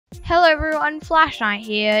Hello everyone, Flash Knight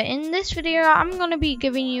here. In this video, I'm going to be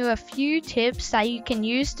giving you a few tips that you can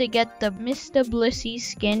use to get the Mr. Blissy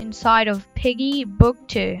skin inside of Piggy Book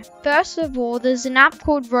 2. First of all, there's an app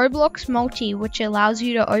called Roblox Multi which allows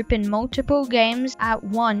you to open multiple games at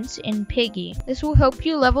once in Piggy. This will help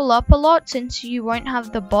you level up a lot since you won't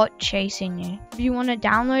have the bot chasing you. If you want to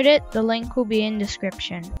download it, the link will be in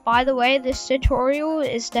description. By the way, this tutorial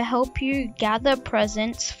is to help you gather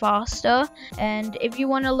presents faster, and if you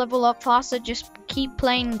want to level up faster, just keep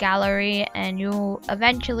playing gallery and you'll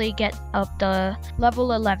eventually get up to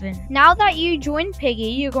level 11. Now that you join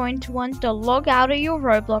Piggy, you're going to want to log out of your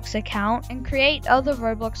Roblox account and create other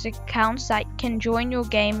Roblox accounts that can join your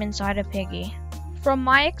game inside of Piggy. From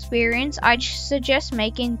my experience, I'd suggest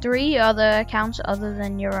making 3 other accounts other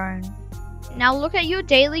than your own. Now look at your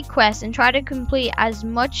daily quests and try to complete as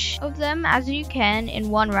much of them as you can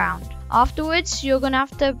in one round. Afterwards, you're gonna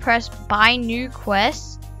have to press buy new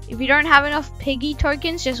quests. If you don't have enough Piggy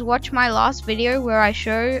tokens, just watch my last video where I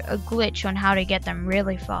show a glitch on how to get them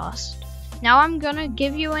really fast. Now I'm gonna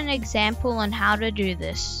give you an example on how to do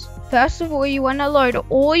this. First of all, you wanna load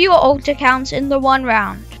all your alt accounts in the one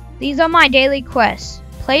round. These are my daily quests.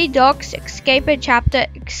 Play docs, escape a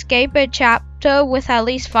chapter with at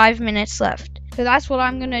least 5 minutes left. So that's what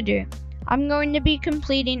I'm gonna do. I'm going to be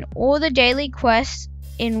completing all the daily quests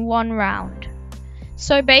in one round.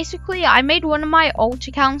 So basically, I made one of my alt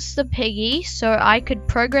accounts the Piggy so I could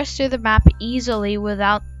progress through the map easily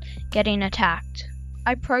without getting attacked.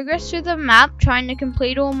 I progressed through the map trying to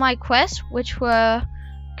complete all my quests, which were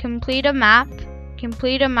complete a map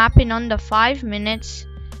in under 5 minutes,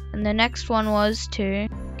 and the next one was to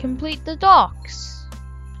complete the docs.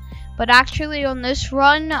 But actually on this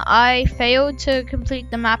run, I failed to complete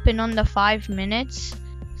the map in under 5 minutes.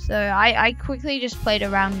 So I quickly just played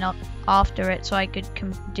around after it so I could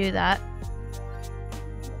do that.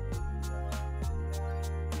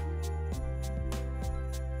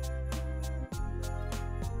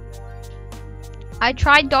 I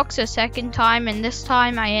tried docs a second time, and this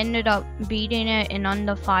time I ended up beating it in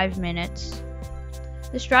under 5 minutes.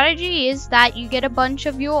 The strategy is that you get a bunch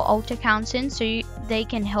of your alt accounts in so they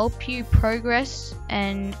can help you progress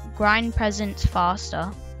and grind presents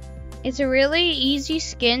faster. It's a really easy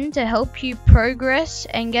skin to help you progress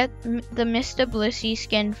and get the Mr. Blissy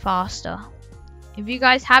skin faster. If you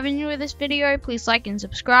guys have enjoyed this video, please like and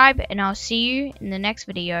subscribe, and I'll see you in the next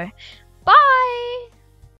video. Bye!